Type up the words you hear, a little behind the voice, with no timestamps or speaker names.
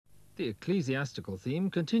The ecclesiastical theme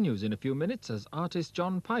continues in a few minutes as artist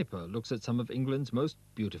John Piper looks at some of England's most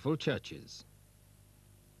beautiful churches.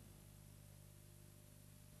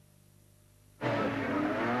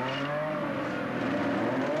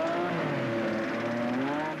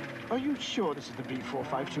 Are you sure this is the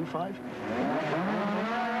B4525?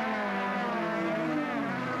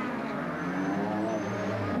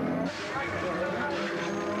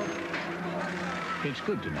 It's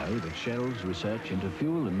good to know that Shell's research into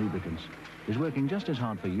fuel and lubricants is working just as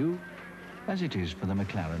hard for you as it is for the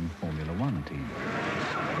McLaren Formula One team.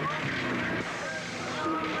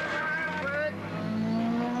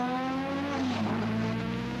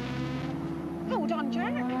 Hold on,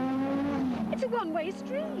 Jack. It's a one-way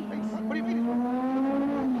street. What do you mean?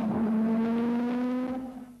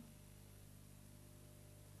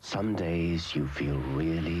 Some days you feel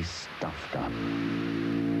really stuffed up.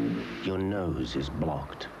 Your nose is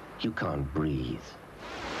blocked. You can't breathe.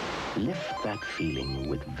 Lift that feeling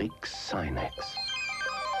with Vicks Sinex.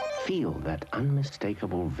 Feel that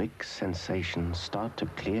unmistakable Vicks sensation start to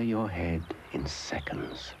clear your head in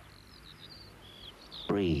seconds.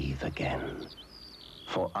 Breathe again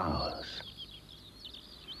for hours.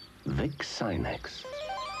 Vicks Sinex.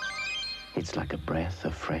 It's like a breath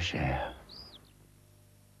of fresh air.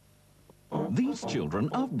 These children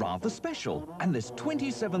are rather special, and there's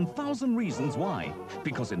 27,000 reasons why.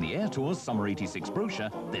 Because in the Air Tours Summer '86 brochure,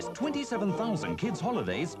 there's 27,000 kids'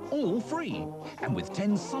 holidays, all free. And with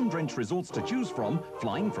 10 sun-drenched resorts to choose from,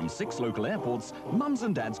 flying from 6 local airports, mums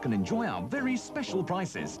and dads can enjoy our very special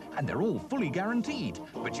prices, and they're all fully guaranteed.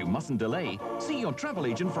 But you mustn't delay. See your travel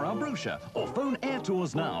agent for our brochure, or phone Air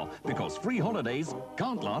Tours now, because free holidays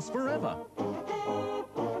can't last forever.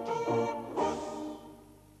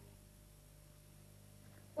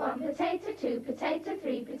 Potato 2, potato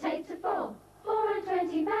 3, potato 4. 4 and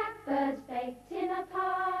 20 blackbirds baked in a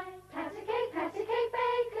pie. Pat a cake,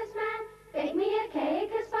 baker's man. Bake me a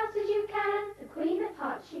cake as fast as you can. The Queen of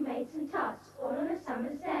Hearts, she made some tarts, all on a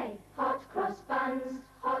summer's day. Hot cross buns,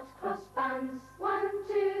 hot cross buns. 1,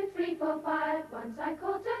 2, 3, 4, 5. Once I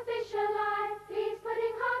caught a fish alive. Peas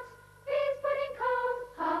pudding hot, peas pudding cold.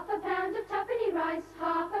 Half a pound of tuppenny rice,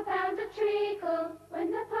 half a pound of treacle. When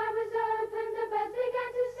the pie was opened, the birds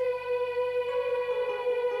began to sing.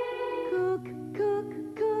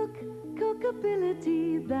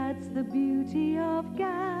 Cookability, that's the beauty of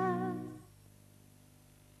gas.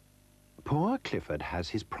 Poor Clifford has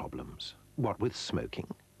his problems. What with smoking,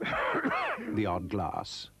 the odd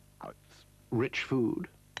glass, rich food,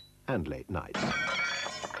 and late nights.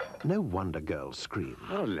 No wonder girls scream.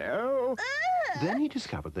 Hello? Then he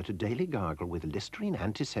discovered that a daily gargle with Listerine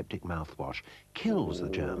antiseptic mouthwash kills the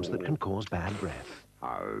germs that can cause bad breath.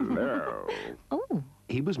 Hello? Oh.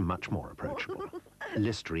 He was much more approachable.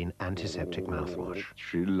 Listerine antiseptic mouthwash.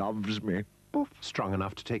 She loves me. Poof, strong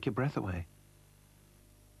enough to take your breath away.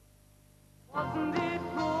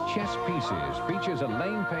 Chess Pieces features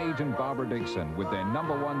Elaine Page and Barbara Dixon with their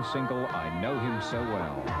 #1 single, I Know Him So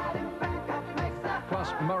Well.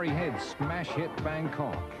 Plus Murray Head's smash hit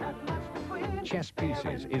Bangkok. Chess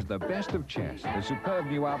Pieces is the best of chess, the superb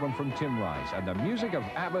new album from Tim Rice, and the music of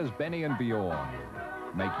ABBA's Benny and Bjorn.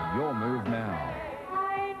 Make your move now.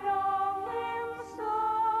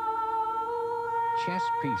 Chess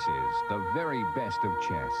Pieces, the very best of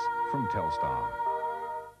chess, from Telstar.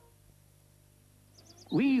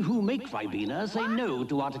 We who make Ribena say no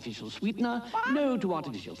to artificial sweetener, no to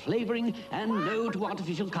artificial flavoring, and no to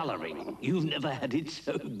artificial coloring. You've never had it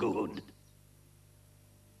so good.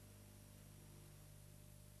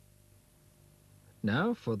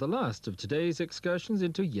 Now for the last of today's excursions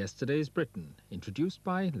into yesterday's Britain, introduced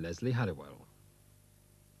by Leslie Halliwell.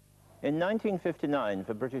 In 1959,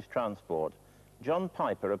 for British Transport, John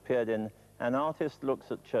Piper appeared in An Artist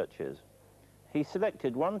Looks at Churches. He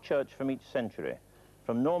selected one church from each century,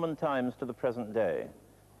 from Norman times to the present day,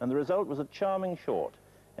 and the result was a charming short,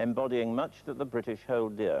 embodying much that the British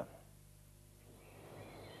hold dear.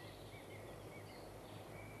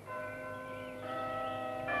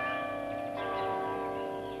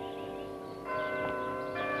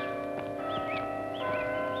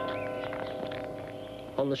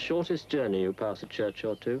 On the shortest journey you pass a church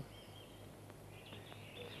or two.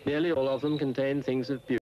 Nearly all of them contain things of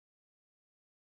beauty.